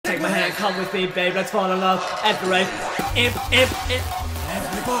Take my hand, come with me, babe, let's fall in love. Enter the rave. Imp.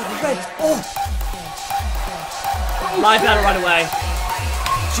 Everybody ready. Oh! Live at it right away.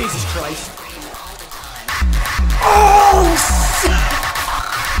 Jesus Christ. Oh!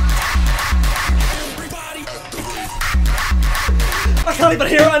 I can't even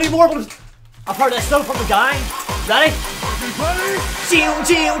hear it anymore, but I've heard this stuff from the gang. Ready? Team.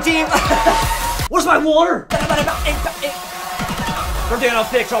 Where's my water? We're doing a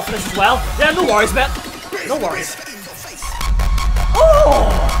fake drop for this as well. Yeah, no worries, mate. No worries. Oh!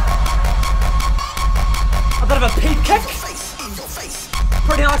 A bit of a peak kick.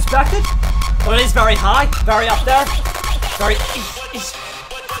 Pretty unexpected. But it is very high. Very up there. Very...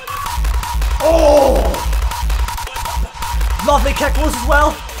 Oh! Lovely kick was as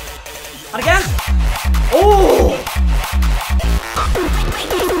well. And again. Oh!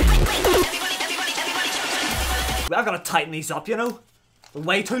 I've got to tighten these up, you know. They're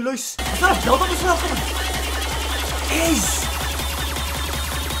way too loose. Is that a build-up as well? Is.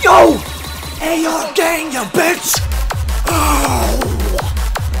 Yo! AR gang, you bitch! Oh!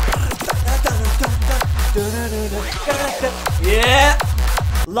 Yeah!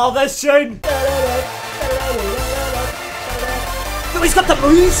 Love this tune! No, he's got the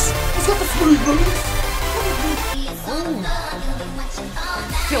moves! He's got the smooth moves!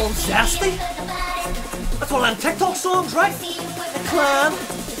 Feeling zesty? That's one of them TikTok songs, right? The clan.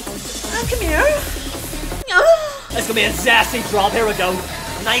 Come here. It's gonna be a zesty drop. Here we go.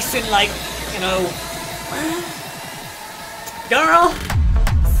 Nice and like, you know. Girl.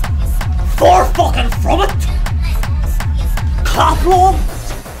 Far fucking from it. Clap long.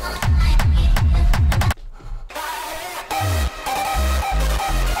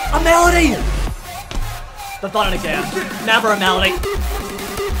 A melody. They've done it again. Never a melody.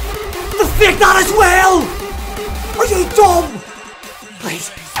 Fake that as well! Are you dumb?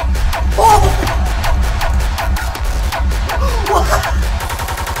 Please. Oh!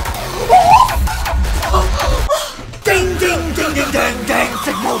 Ding!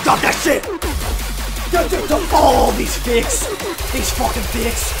 Sickmode got that shit! Oh, these fakes! These fucking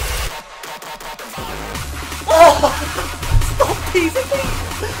fakes! Oh! Stop teasing me!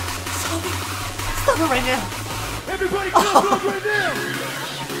 Stop it right now! Everybody come right now!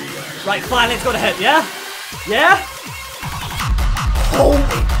 Right, finally it's gonna hit, yeah? Yeah? Holy!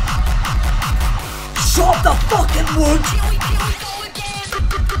 Shut the fucking wood!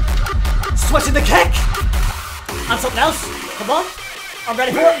 Switching the kick! And something else. Come on. I'm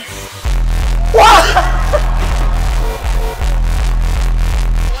ready for it. What?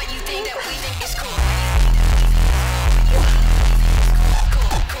 What you think that we think is cool?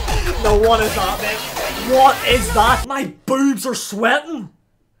 No, what is that, mate? What is that? My boobs are sweating!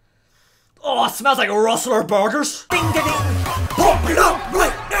 Oh, it smells like Rustler burgers. Ding ding ding! Pump it up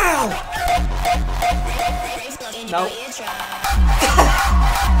right now! No.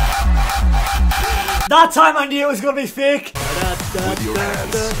 That time I knew it was gonna be fake. With your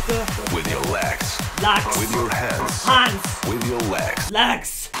hands. With your legs. Legs. With your hands. Hands. With your legs.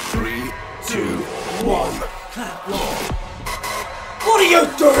 Legs. 3, 2, 1. What are you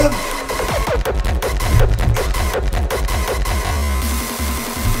doing?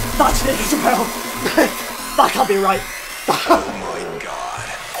 That's it, Isabel. That can't be right. Oh my god.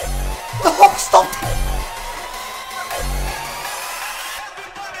 Oh, stop!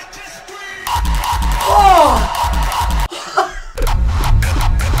 Oh!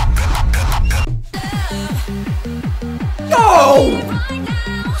 No!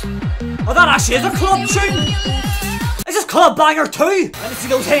 Oh, that actually is a club tune. Is this Club Banger 2? Let me see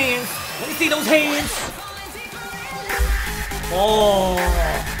those hands. Let me see those hands. Oh.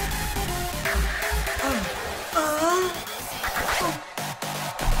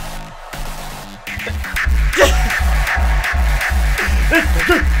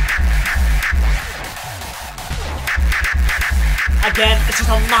 Again, it's just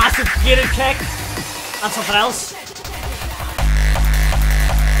a massive gated kick and something else.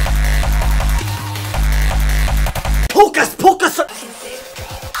 Pocus!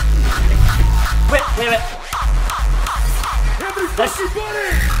 Wait.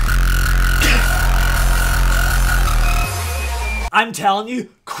 I'm telling you,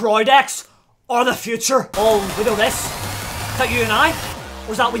 Croydex are the future. Oh, we know this. Is that you and I?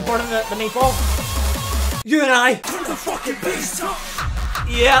 Or is that we burning the meatball? You and I. Turn the fucking beast up!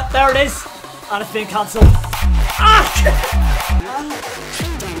 Yeah, there it is. And it's been cancelled. Ah!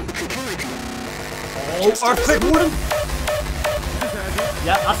 Oh, earthquake warning.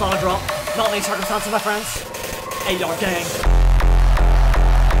 Yeah, that's not a drop. Not in these circumstances, my friends. AR gang.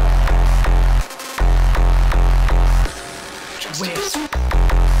 Wait.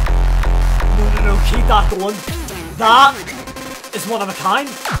 Keep that going. That is one of a kind.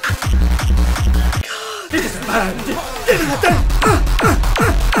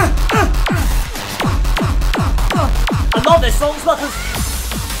 I love this song, because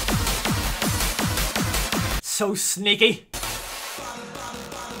so sneaky.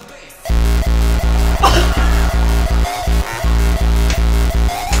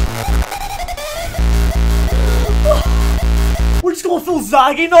 We're just going full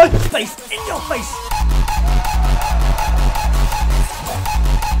zaggy now. Face in your face.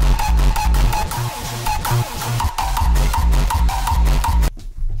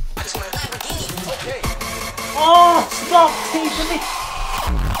 Oh, stop teasing me.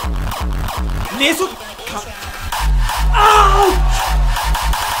 Laser. Ow!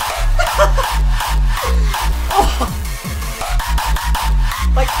 Oh.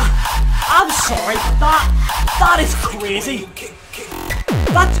 Like, I'm sorry, but that is crazy.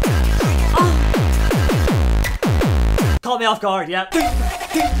 That caught me off guard, yeah. Ding,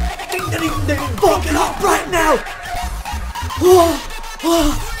 ding, ding, ding, ding, ding. Fuck it up right now.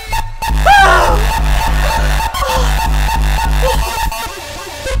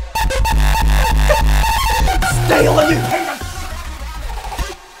 Stay on, you hater!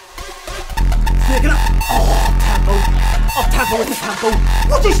 Take it up. Oh, tempo. Up tempo with the tempo.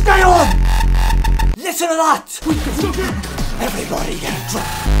 Would you stay on? Listen to that. Everybody get drunk.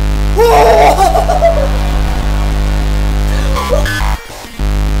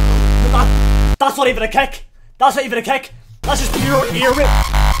 That's not even a kick. That's not even a kick. That's just pure ear rip.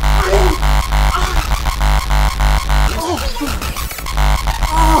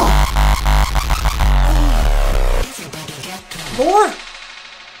 More?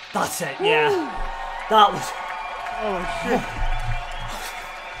 That's it, yeah. That was... Oh shit.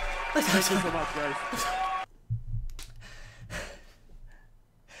 Thank you so much, guys.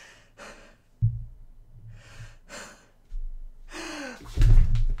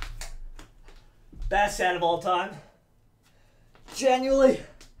 Best set of all time. Genuinely.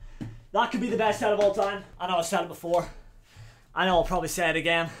 That could be the best set of all time. I know I said it before. I know I'll probably say it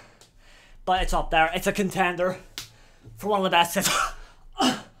again. But it's up there. It's a contender for one of the best sets.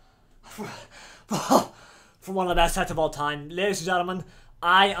 For one of the best sets of all time. Ladies and gentlemen,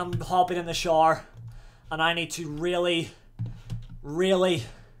 I am hopping in the shower and I need to really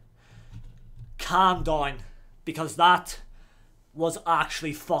calm down, because that was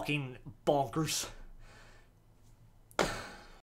actually fucking bonkers.